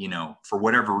 be, for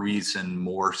whatever reason,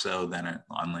 more so than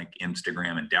on like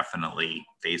Instagram and definitely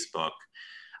Facebook.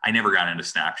 I never got into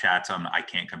Snapchat, so I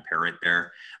can't compare it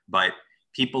there. But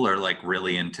people are like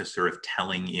really into sort of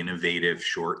telling innovative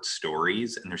short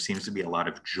stories, and there seems to be a lot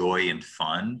of joy and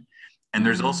fun. And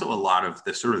there's Mm. also a lot of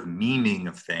the sort of meaning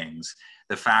of things.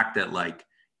 The fact that like,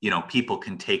 people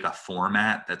can take a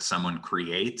format that someone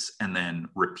creates and then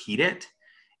repeat it.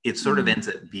 It sort of Mm. ends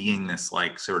up being this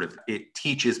like sort of, it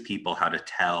teaches people how to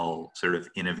tell sort of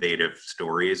innovative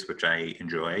stories, which I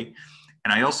enjoy.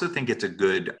 And I also think it's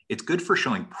good for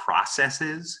showing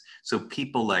processes. So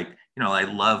people like, I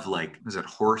love like, is it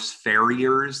horse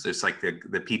farriers? There's like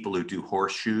the people who do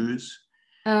horseshoes.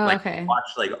 Oh, Like okay. watch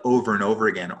like over and over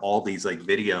again, all these like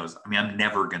videos. I mean, I'm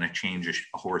never going to change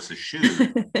a horse's shoes,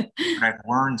 but I've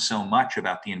learned so much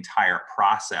about the entire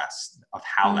process of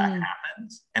how that Mm.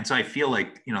 happens. And so I feel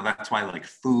like, that's why like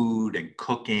food and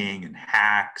cooking and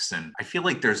hacks. And I feel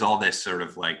like there's all this sort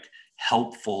of like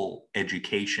helpful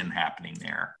education happening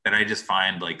there that I just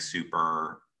find like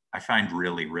I find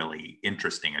really, really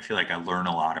interesting. I feel like I learn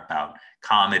a lot about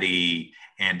comedy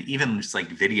and even just like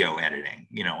video editing,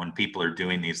 when people are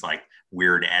doing these like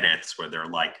weird edits where they're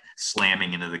like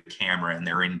slamming into the camera and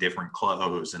they're in different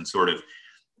clothes and sort of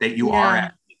that you are Yeah.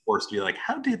 actually forced to be like,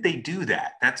 how did they do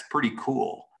that? That's pretty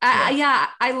cool. So Yeah,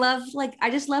 I love like I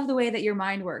just love the way that your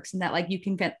mind works and that like you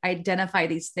can identify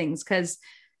these things because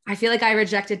I feel like I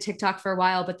rejected TikTok for a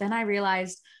while, but then I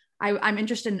realized I'm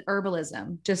interested in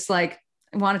herbalism, just like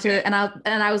I wanted to, and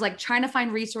I was like trying to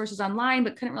find resources online,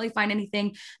 but couldn't really find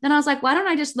anything. Then I was like, why don't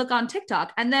I just look on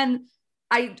TikTok? And then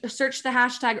I searched the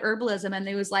hashtag herbalism, and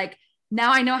it was like,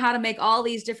 now I know how to make all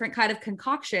these different kind of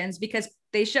concoctions because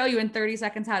they show you in 30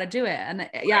 seconds how to do it. And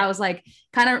yeah, I was like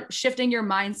kind of shifting your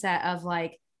mindset of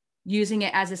like using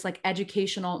it as this like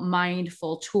educational,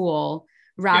 mindful tool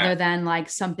yeah, rather than like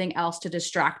something else to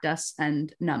distract us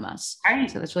and numb us. So I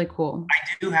that's really cool.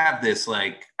 do have this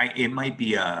like it might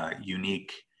be a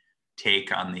unique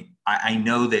take on I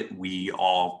know that we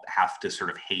all have to sort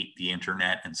of hate the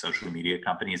internet and social media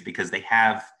companies because they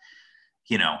have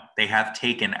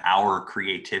taken our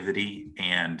creativity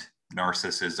and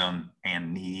narcissism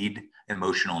and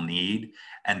emotional need,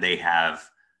 and they have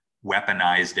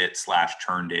weaponized it /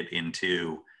 turned it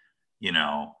into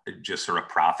just sort of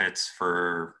profits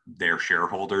for their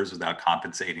shareholders without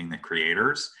compensating the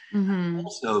creators. Mm-hmm.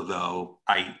 Also, though,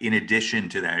 in addition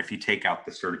to that, if you take out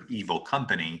the sort of evil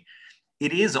company,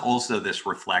 it is also this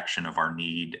reflection of our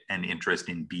need and interest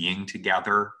in being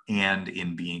together and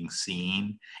in being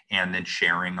seen and then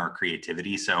sharing our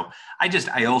creativity. So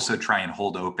I also try and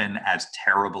hold open, as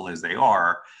terrible as they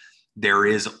are, there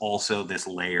is also this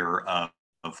layer of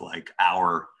like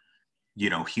our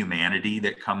humanity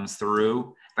that comes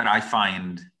through that I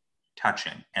find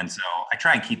touching. And so I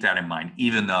try and keep that in mind,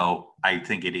 even though I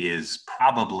think it is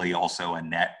probably also a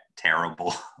net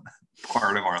terrible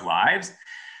part of our lives.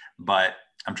 But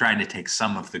I'm trying to take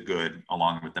some of the good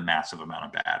along with the massive amount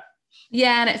of bad.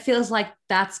 Yeah, and it feels like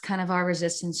that's kind of our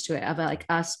resistance to it, of like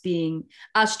us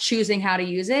choosing how to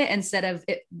use it instead of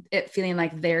it feeling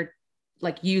like they're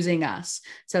like using us.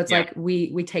 So it's Yeah. like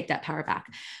we take that power back.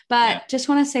 Yeah. But just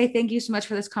want to say thank you so much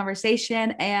for this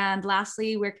conversation. And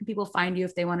lastly, where can people find you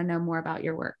if they want to know more about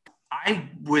your work? I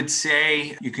would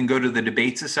say you can go to the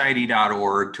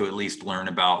debatesociety.org to at least learn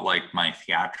about like my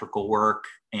theatrical work.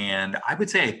 And I would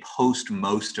say I post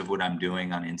most of what I'm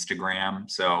doing on Instagram.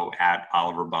 So at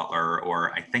Oliver Butler,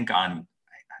 or I think on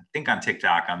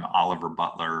TikTok, I'm Oliver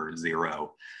Butler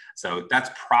 0. So that's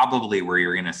probably where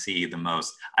you're going to see the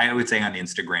most. I would say on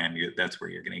Instagram, that's where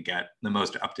you're going to get the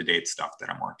most up-to-date stuff that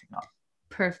I'm working on.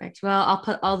 Perfect. Well, I'll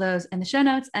put all those in the show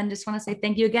notes and just want to say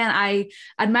thank you again. I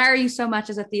admire you so much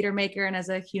as a theater maker and as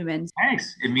a human.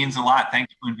 Thanks. It means a lot.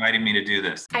 Thanks for inviting me to do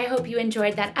this. I hope you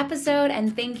enjoyed that episode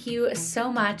and thank you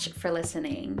so much for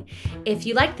listening. If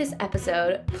you liked this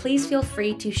episode, please feel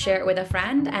free to share it with a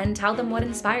friend and tell them what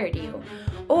inspired you.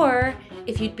 Or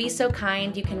If you'd be so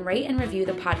kind, you can rate and review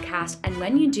the podcast. And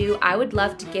when you do, I would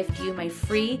love to gift you my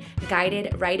free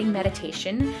guided writing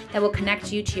meditation that will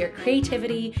connect you to your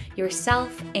creativity,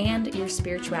 yourself, and your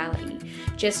spirituality.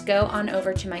 Just go on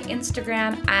over to my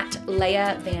Instagram at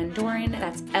Leah Van Doren.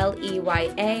 That's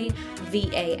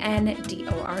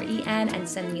LeyaVanDoren, and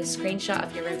send me a screenshot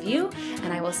of your review,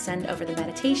 and I will send over the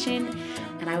meditation,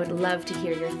 and I would love to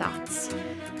hear your thoughts.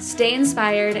 Stay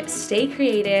inspired, stay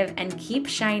creative, and keep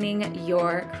shining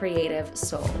your creative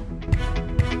soul.